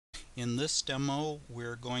In this demo,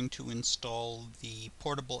 we're going to install the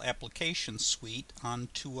Portable Application Suite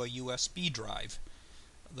onto a USB drive.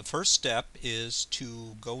 The first step is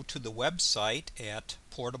to go to the website at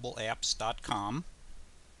PortableApps.com,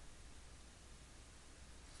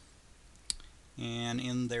 and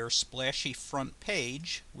in their splashy front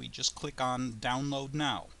page we just click on Download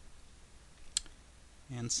Now.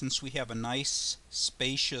 And since we have a nice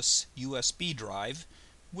spacious USB drive,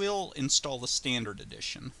 we'll install the standard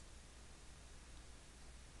edition.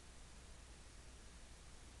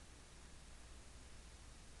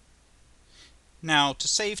 Now, to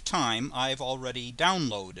save time, I've already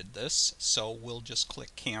downloaded this, so we'll just click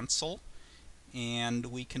Cancel, and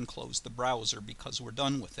we can close the browser because we're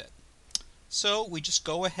done with it. So we just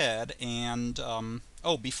go ahead and,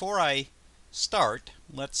 before I start,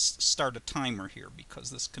 let's start a timer here because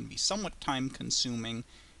this can be somewhat time consuming,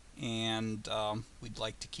 and we'd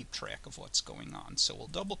like to keep track of what's going on. So we'll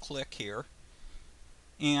double click here.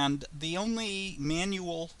 And the only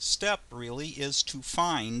manual step really is to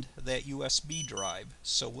find that USB drive.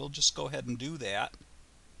 So we'll just go ahead and do that.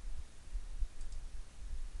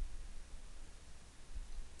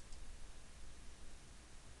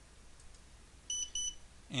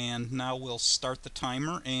 And now we'll start the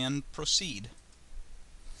timer and proceed.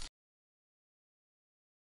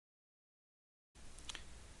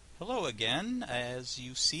 Hello again. As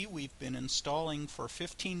you see, we've been installing for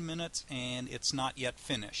 15 minutes and it's not yet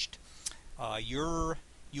finished. Your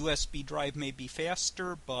USB drive may be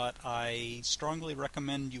faster, but I strongly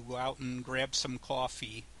recommend you go out and grab some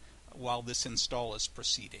coffee while this install is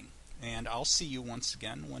proceeding. And I'll see you once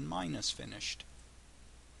again when mine is finished.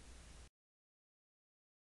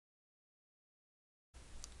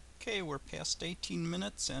 Okay, we're past 18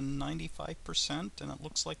 minutes and 95%, and it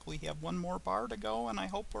looks like we have one more bar to go, and I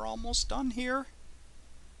hope we're almost done here.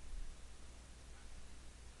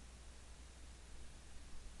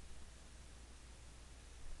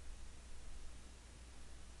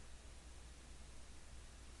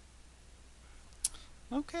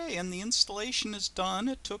 Okay, and the installation is done.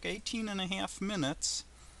 It took 18.5 minutes.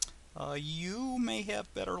 You may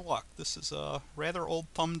have better luck. This is a rather old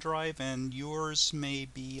thumb drive, and yours may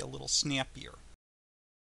be a little snappier.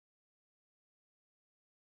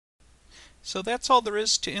 So that's all there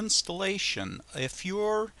is to installation. If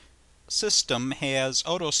your system has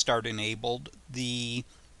auto start enabled, the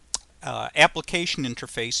application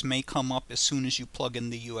interface may come up as soon as you plug in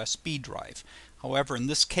the USB drive. However, in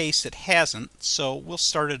this case it hasn't, so we'll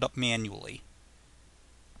start it up manually.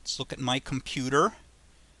 Let's look at My Computer.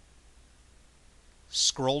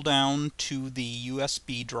 Scroll down to the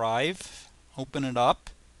USB drive, open it up,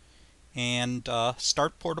 and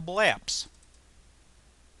start Portable Apps.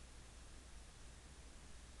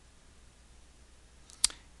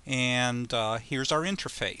 And here's our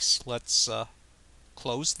interface. Let's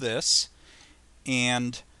close this,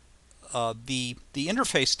 and the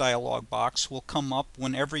interface dialog box will come up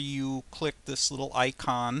whenever you click this little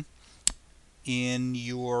icon in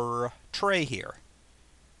your tray here.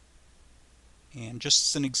 And just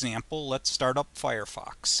as an example, let's start up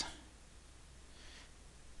Firefox.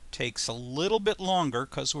 Takes a little bit longer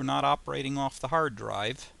because we're not operating off the hard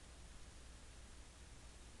drive.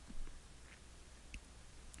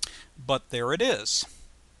 But there it is.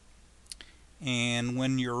 And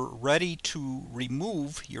when you're ready to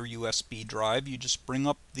remove your USB drive, you just bring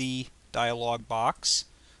up the dialog box,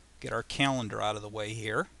 get our calendar out of the way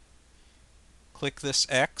here, click this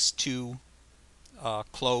X to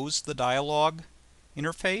close the dialog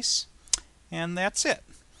interface, and that's it.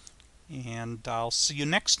 And I'll see you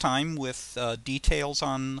next time with details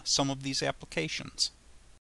on some of these applications.